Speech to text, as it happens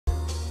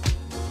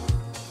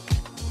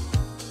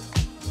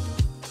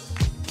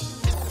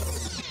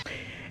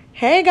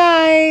Hey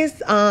guys,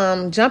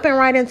 jumping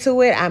right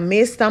into it. I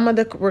missed some of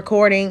the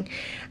recording.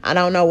 I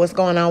don't know what's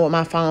going on with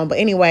my phone, but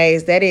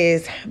anyways, that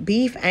is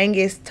beef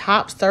Angus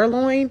Top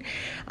Sirloin.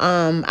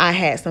 I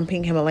had some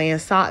pink Himalayan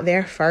salt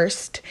there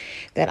first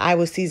that I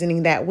was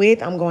seasoning that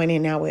with. I'm going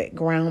in now with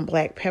ground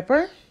black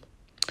pepper.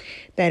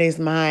 That is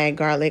my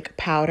garlic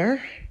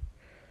powder.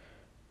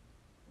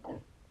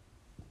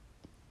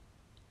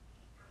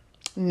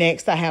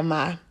 Next, I have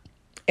my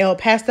El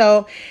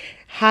Paso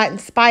hot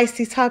and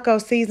spicy taco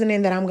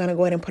seasoning that I'm going to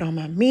go ahead and put on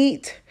my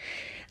meat.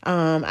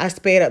 I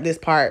sped up this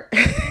part.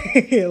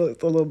 It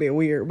looks a little bit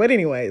weird. But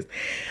anyways,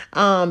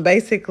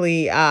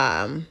 basically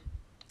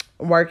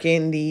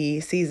working the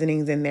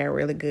seasonings in there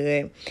really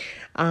good.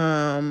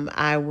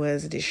 I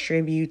was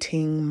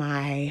distributing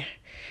my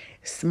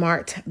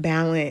Smart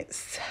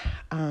Balance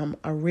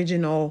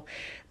original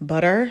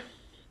butter.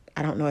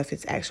 I don't know if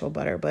it's actual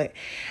butter, but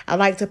I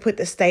like to put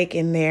the steak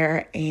in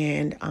there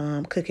and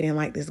cook it in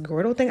like this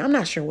griddle thing. I'm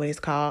not sure what it's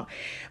called,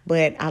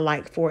 but I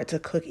like for it to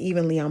cook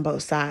evenly on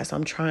both sides. So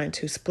I'm trying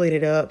to split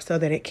it up so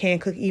that it can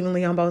cook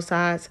evenly on both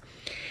sides.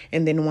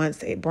 And then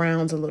once it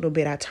browns a little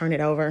bit, I turn it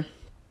over.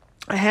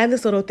 I had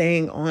this little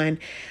thing on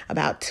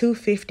about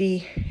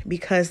 250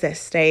 because that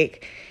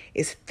steak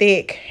is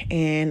thick,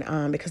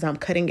 and because I'm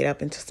cutting it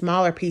up into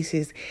smaller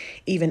pieces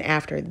even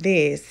after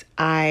this,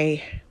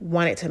 I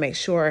wanted to make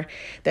sure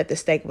that the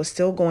steak was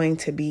still going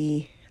to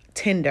be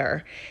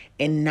tender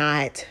and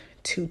not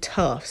too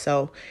tough.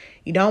 So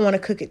you don't want to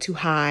cook it too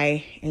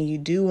high, and you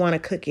do want to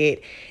cook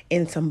it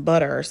in some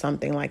butter or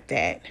something like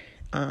that.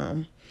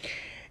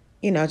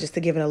 You know, just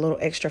to give it a little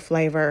extra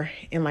flavor.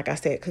 And like I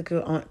said, cook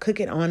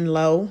it on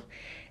low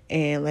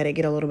and let it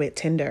get a little bit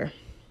tender.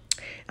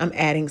 I'm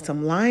adding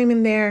some lime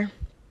in there,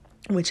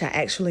 which I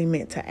actually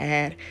meant to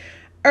add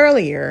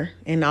earlier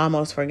and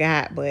almost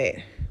forgot, but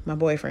my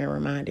boyfriend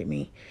reminded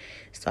me.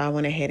 So I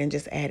went ahead and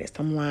just added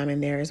some lime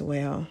in there as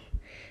well,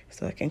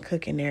 so I can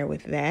cook in there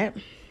with that.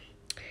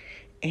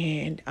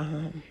 And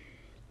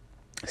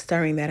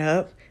stirring that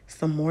up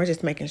some more,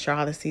 just making sure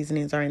all the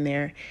seasonings are in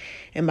there.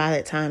 And by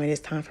that time, it is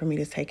time for me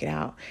to take it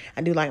out.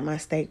 I do like my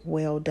steak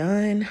well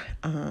done.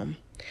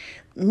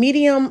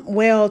 Medium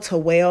well to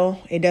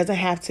well. It doesn't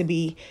have to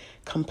be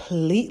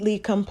completely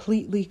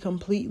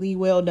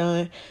well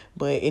done,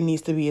 but it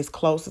needs to be as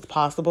close as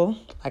possible.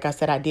 Like I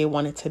said, I did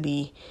want it to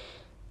be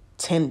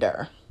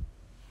tender.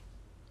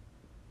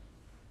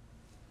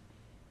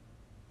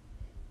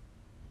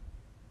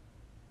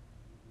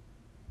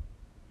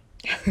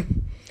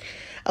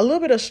 A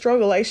little bit of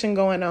strugglation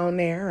going on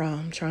there.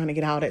 Trying to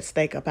get all that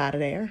steak up out of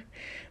there,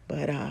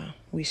 but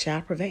we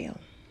shall prevail.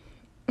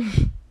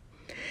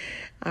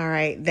 All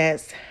right,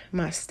 that's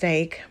my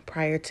steak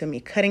prior to me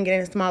cutting it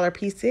in smaller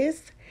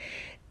pieces.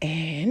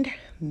 And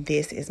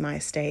this is my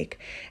steak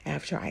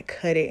after I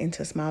cut it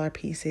into smaller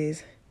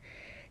pieces.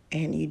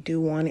 And you do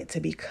want it to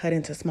be cut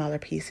into smaller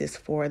pieces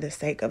for the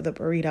sake of the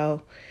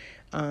burrito.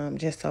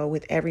 Just so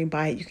with every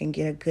bite you can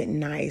get a good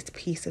nice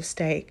piece of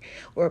steak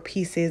or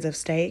pieces of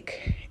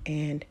steak.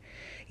 And,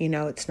 you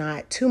know, it's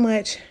not too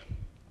much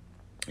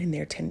and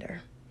they're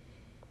tender.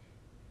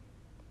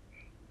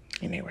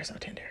 And they were so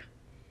tender.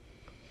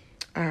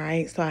 All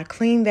right, so I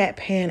cleaned that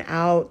pan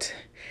out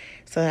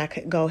so that I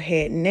could go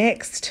ahead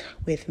next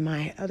with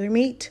my other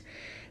meat,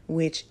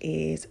 which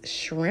is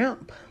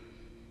shrimp.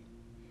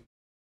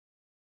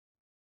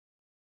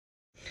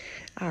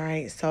 All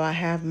right, so I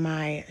have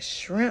my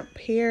shrimp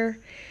here.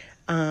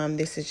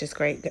 This is just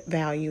great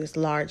value. It's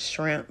large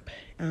shrimp.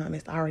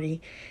 It's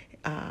already,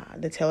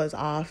 the tail is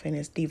off and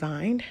it's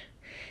deveined.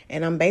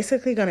 And I'm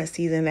basically going to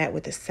season that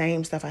with the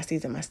same stuff I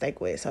season my steak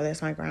with. So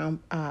that's my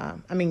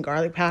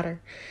garlic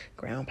powder,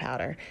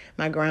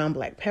 my ground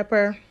black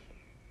pepper.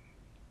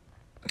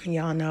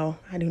 Y'all know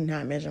I do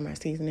not measure my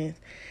seasonings.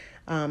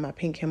 My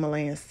pink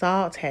Himalayan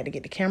salt, had to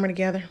get the camera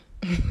together.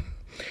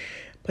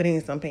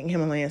 Putting some pink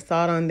Himalayan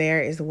salt on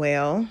there as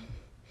well.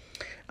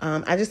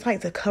 I just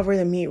like to cover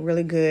the meat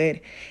really good.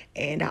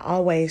 And I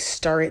always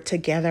stir it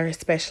together,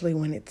 especially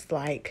when it's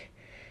like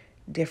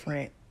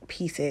different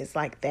pieces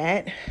like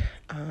that.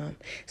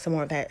 Some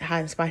more of that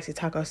hot and spicy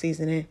taco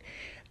seasoning.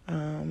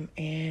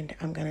 And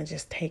I'm going to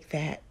just take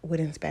that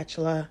wooden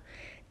spatula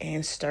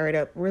and stir it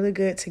up really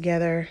good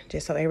together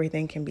just so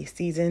everything can be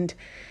seasoned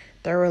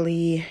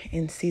thoroughly.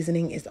 And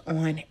seasoning is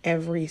on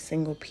every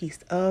single piece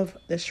of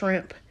the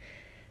shrimp.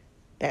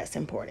 That's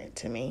important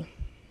to me.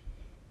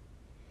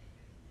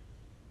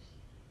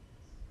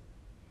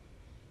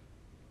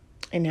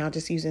 And now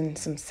just using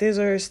some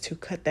scissors to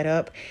cut that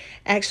up.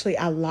 Actually,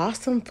 I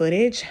lost some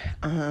footage.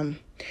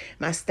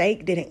 My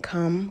steak didn't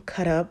come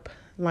cut up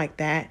like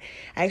that.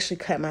 I actually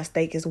cut my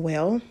steak as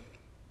well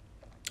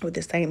with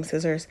the same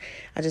scissors.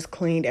 I just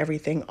cleaned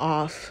everything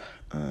off.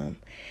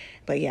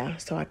 But yeah,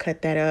 so I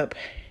cut that up.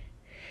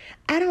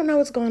 I don't know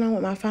what's going on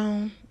with my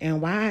phone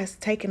and why it's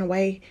taking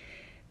away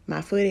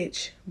my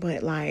footage,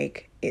 but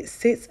like it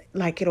sits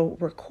like it'll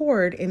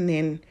record and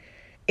then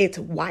it's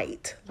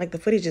white, like the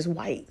footage is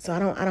white. So I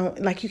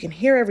don't like, you can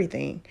hear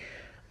everything,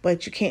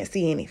 but you can't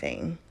see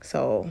anything.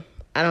 So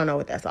I don't know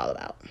what that's all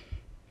about.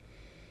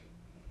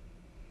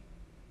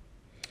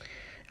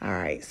 All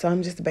right, so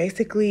I'm just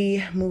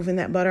basically moving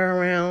that butter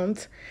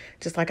around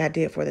just like I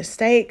did for the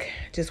steak.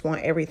 Just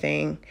want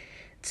everything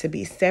to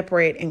be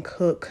separate and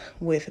cook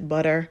with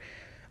butter.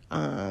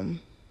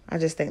 I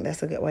just think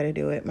that's a good way to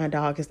do it. My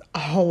dog is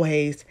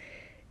always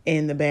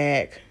in the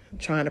back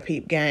trying to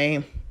peep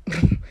game,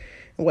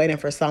 waiting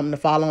for something to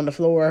fall on the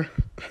floor.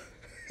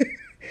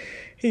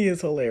 He is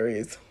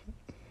hilarious.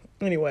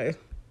 Anyway,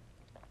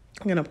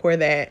 I'm going to pour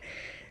that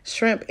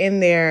shrimp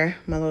in there,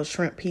 my little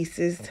shrimp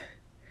pieces.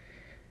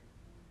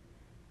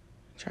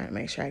 Trying to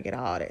make sure I get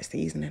all that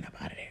seasoning up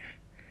out of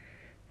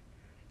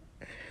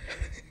there.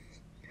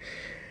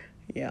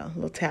 Yeah, a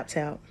little tap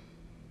tap.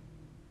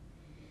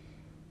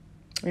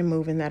 And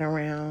moving that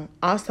around.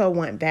 Also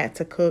want that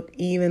to cook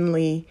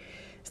evenly.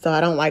 So I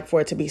don't like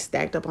for it to be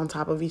stacked up on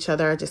top of each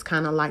other. I just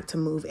kind of like to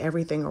move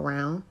everything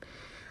around.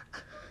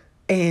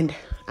 And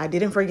I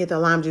didn't forget the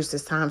lime juice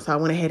this time, so I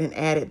went ahead and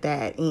added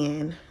that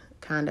in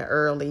kind of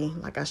early.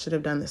 Like I should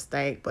have done the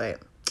steak,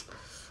 but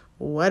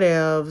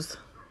whatevs.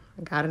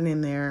 I got it in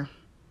there.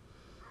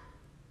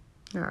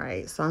 All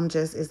right, so I'm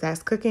just, as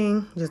that's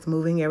cooking, just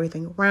moving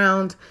everything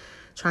around,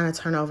 trying to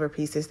turn over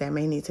pieces that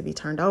may need to be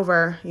turned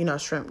over. You know,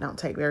 shrimp don't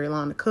take very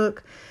long to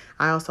cook.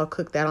 I also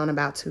cook that on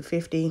about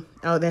 250.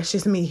 Oh, that's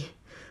just me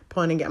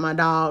pointing at my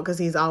dog because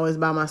he's always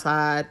by my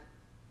side,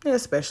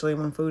 especially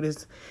when food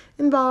is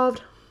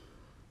involved.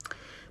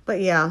 But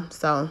yeah,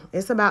 so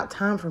it's about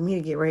time for me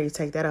to get ready to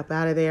take that up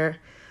out of there.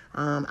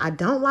 I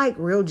don't like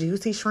real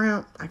juicy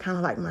shrimp. I kind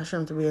of like my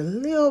shrimp to be a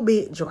little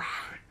bit dry.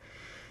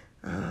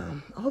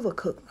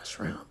 Overcook my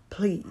shrimp,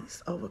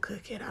 please.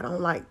 Overcook it. I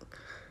don't like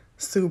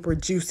super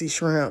juicy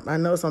shrimp. I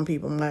know some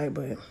people might,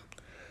 but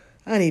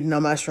I need to know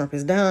my shrimp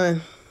is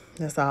done.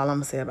 That's all I'm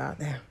gonna say about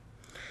that.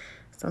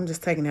 So I'm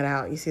just taking it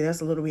out. You see,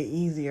 that's a little bit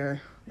easier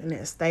than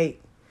that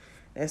steak.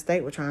 That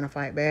steak we're trying to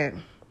fight back.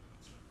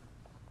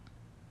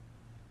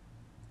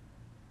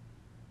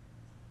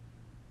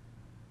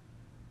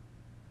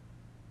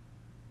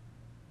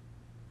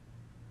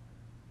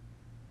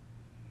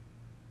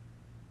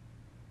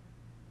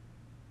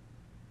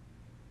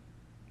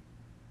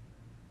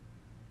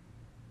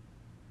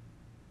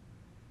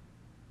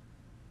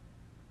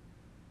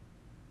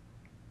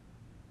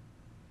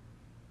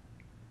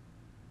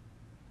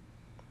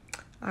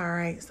 All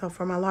right, so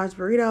for my large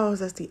burritos,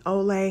 that's the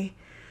Ole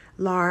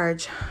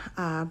large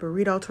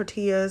burrito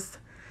tortillas,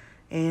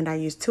 and I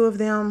use 2 of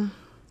them.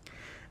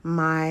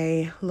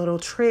 My little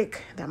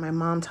trick that my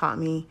mom taught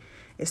me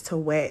is to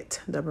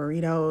wet the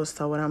burritos.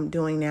 So what I'm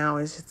doing now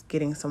is just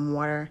getting some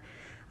water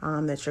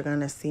that you're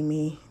gonna see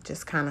me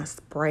just kind of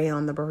spray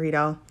on the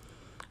burrito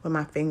with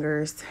my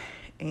fingers,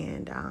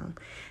 and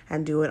I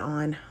do it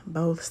on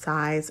both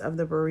sides of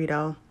the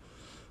burrito.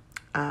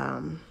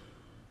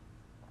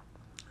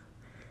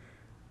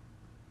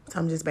 So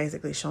I'm just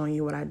basically showing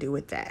you what I do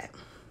with that.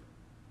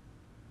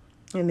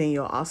 And then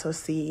you'll also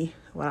see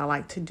what I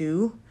like to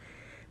do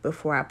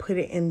before I put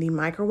it in the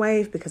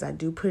microwave, because I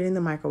do put it in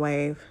the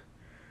microwave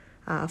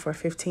for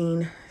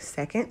 15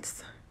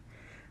 seconds.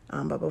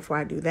 But before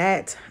I do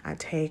that, I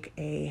take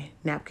a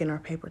napkin or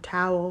paper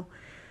towel,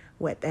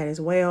 wet that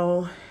as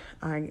well,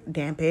 I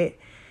damp it,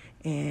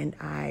 and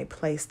I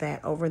place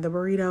that over the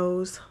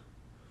burritos,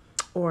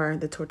 or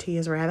the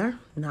tortillas rather,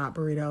 not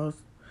burritos.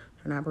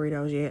 They're not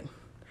burritos yet.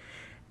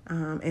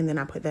 And then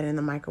I put that in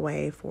the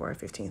microwave for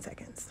 15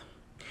 seconds.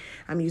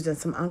 I'm using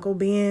some Uncle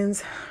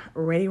Ben's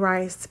ready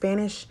rice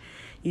Spanish.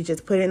 You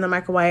just put it in the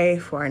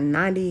microwave for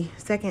 90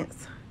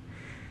 seconds.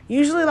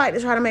 Usually like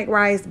to try to make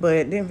rice,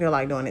 but didn't feel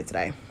like doing it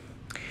today.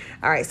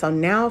 All right, so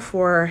now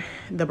for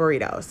the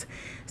burritos.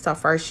 So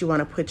first you want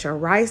to put your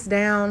rice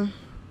down.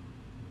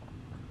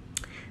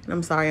 And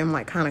I'm sorry, I'm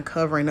like kind of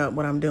covering up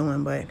what I'm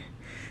doing, but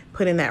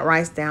putting that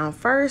rice down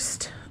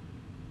first.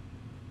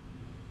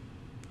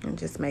 And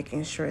just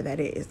making sure that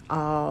it is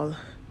all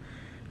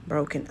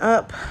broken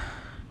up.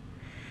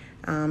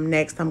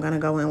 Next, I'm going to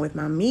go in with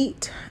my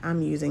meat.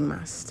 I'm using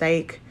my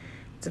steak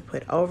to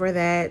put over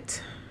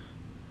that.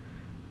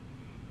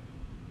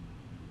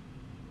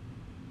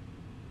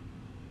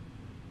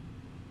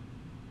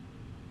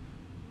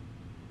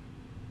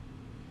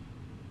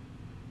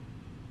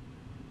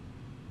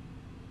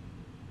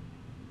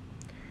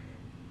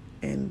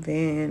 And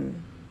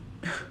then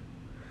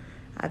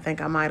I think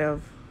I might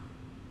have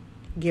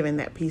given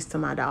that piece to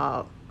my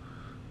dog.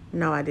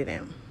 No, I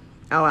didn't.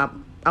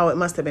 Oh, it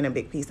must have been a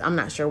big piece. I'm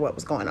not sure what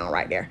was going on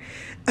right there.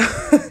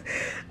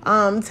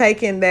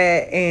 Taking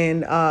that,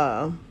 and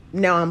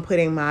now I'm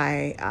putting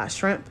my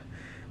shrimp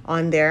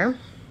on there.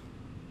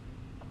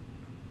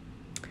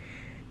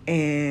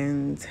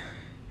 And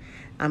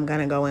I'm going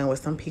to go in with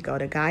some pico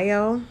de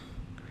gallo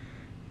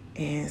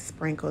and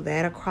sprinkle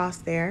that across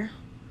there.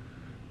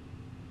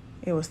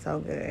 It was so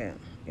good.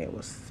 It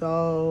was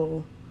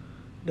so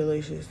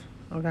delicious.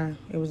 Okay,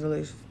 it was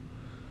delicious.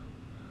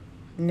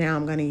 Now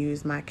I'm going to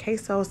use my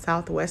queso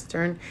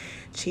Southwestern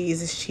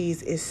cheese. This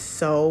cheese is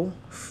so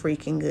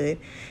freaking good.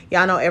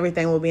 Y'all know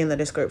everything will be in the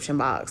description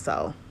box.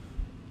 So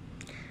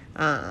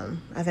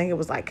I think it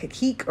was like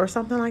Kakik or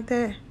something like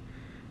that.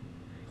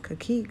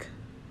 Kakik.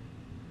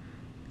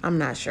 I'm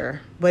not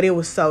sure, but it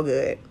was so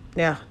good.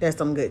 Yeah, that's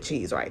some good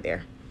cheese right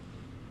there.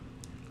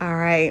 All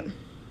right,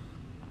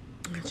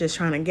 just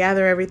trying to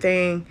gather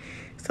everything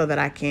so that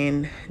I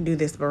can do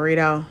this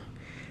burrito.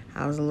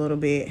 I was a little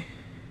bit,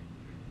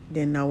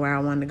 didn't know where I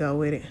wanted to go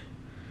with it.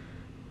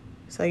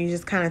 So you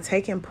just kind of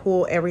take and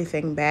pull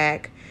everything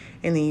back,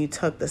 and then you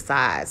tuck the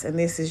sides. And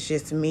this is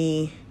just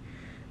me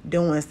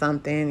doing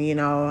something, you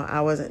know.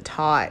 I wasn't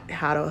taught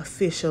how to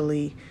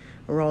officially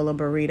roll a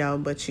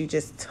burrito, but you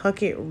just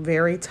tuck it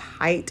very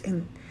tight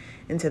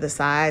into the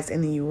sides,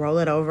 and then you roll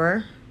it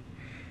over,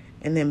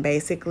 and then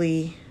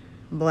basically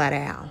blat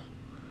out.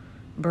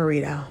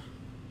 Burrito.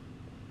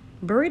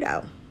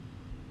 Burrito.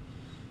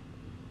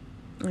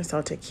 And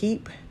so to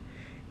keep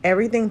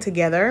everything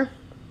together,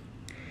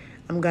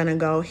 I'm gonna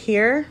go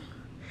here.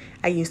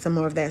 I use some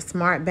more of that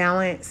Smart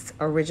Balance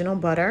original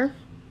butter.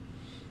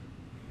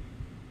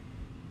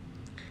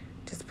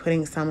 Just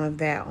putting some of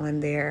that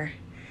on there.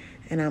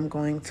 And I'm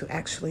going to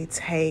actually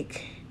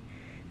take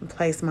and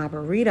place my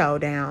burrito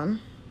down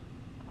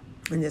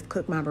and just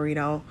cook my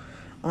burrito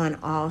on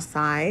all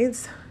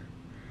sides.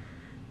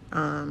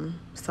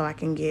 So I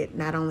can get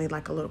not only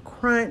like a little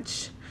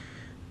crunch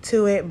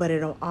to it, but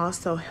it'll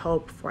also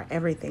help for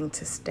everything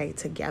to stay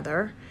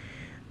together.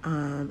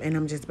 And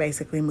I'm just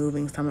basically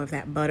moving some of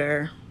that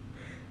butter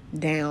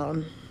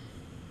down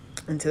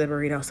into the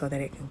burrito so that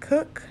it can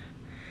cook.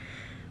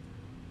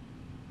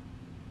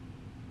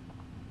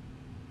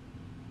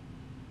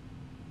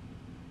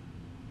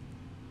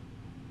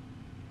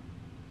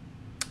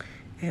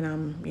 And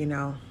I'm, you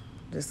know,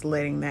 just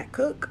letting that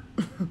cook.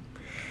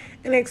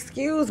 And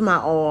excuse my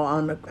oil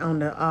on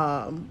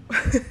the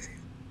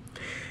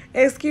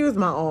excuse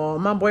my oil.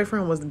 My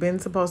boyfriend was been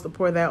supposed to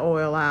pour that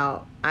oil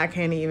out. I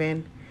can't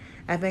even.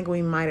 I think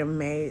we might have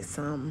made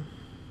some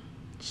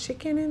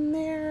chicken in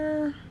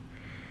there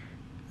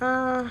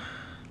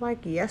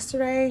like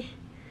yesterday,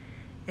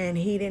 and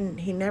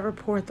he never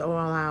poured the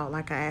oil out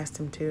like I asked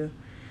him to.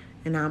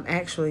 And I'm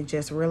actually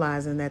just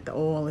realizing that the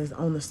oil is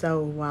on the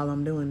stove while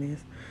I'm doing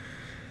this.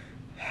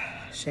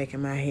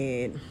 Shaking my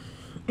head.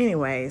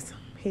 Anyways,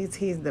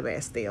 he's the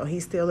best still.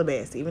 He's still the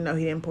best, even though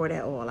he didn't pour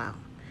that oil out.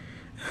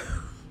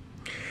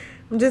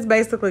 I'm just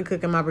basically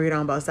cooking my burrito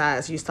on both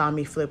sides. You saw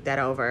me flip that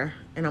over.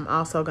 And I'm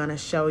also going to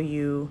show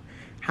you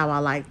how I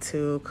like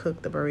to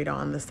cook the burrito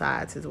on the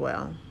sides as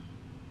well.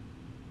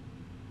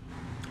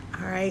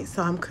 All right,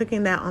 so I'm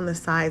cooking that on the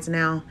sides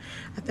now.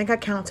 I think I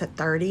count to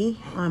 30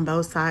 on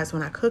both sides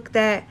when I cook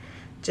that,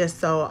 just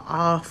so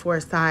all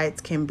four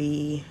sides can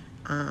be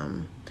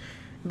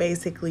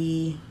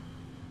basically,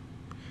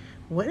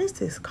 what is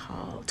this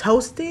called?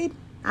 Toasted,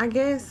 I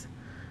guess.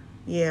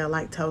 Yeah,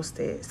 like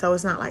toasted. So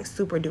it's not like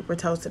super duper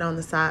toasted on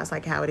the sides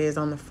like how it is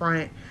on the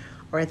front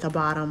or at the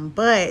bottom,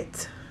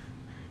 but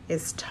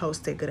it's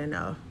toasted good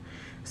enough.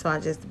 So I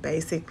just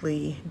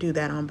basically do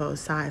that on both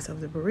sides of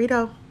the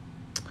burrito.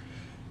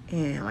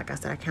 And like I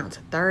said, I count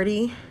to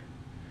 30.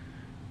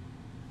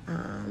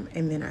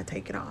 And then I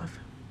take it off.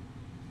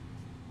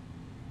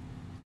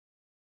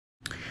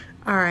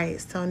 All right,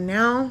 so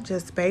now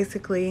just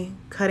basically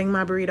cutting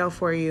my burrito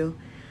for you,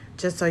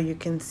 just so you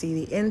can see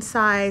the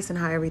insides and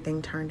how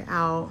everything turned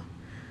out.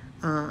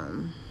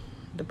 The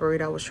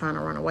burrito was trying to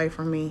run away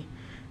from me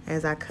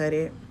as I cut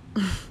it.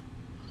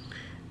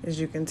 As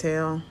you can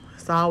tell,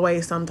 it's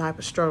always some type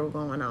of struggle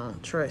going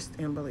on, trust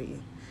and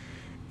believe.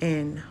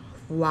 And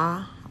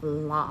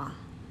voila,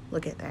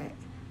 look at that.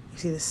 You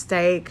see the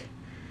steak,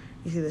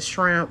 you see the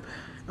shrimp,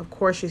 of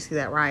course you see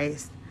that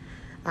rice,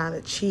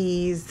 the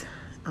cheese.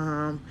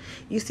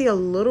 You see a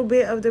little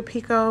bit of the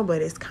pico,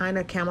 but it's kind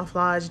of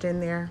camouflaged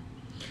in there.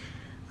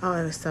 Oh,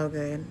 it was so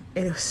good.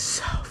 It was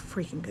so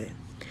freaking good.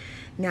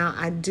 Now,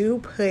 I do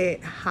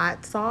put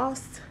hot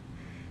sauce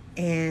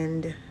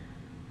and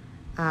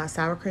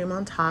sour cream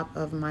on top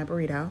of my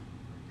burrito.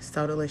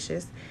 So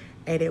delicious.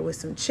 Ate it with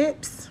some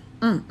chips.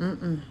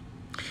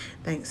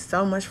 Thanks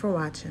so much for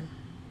watching.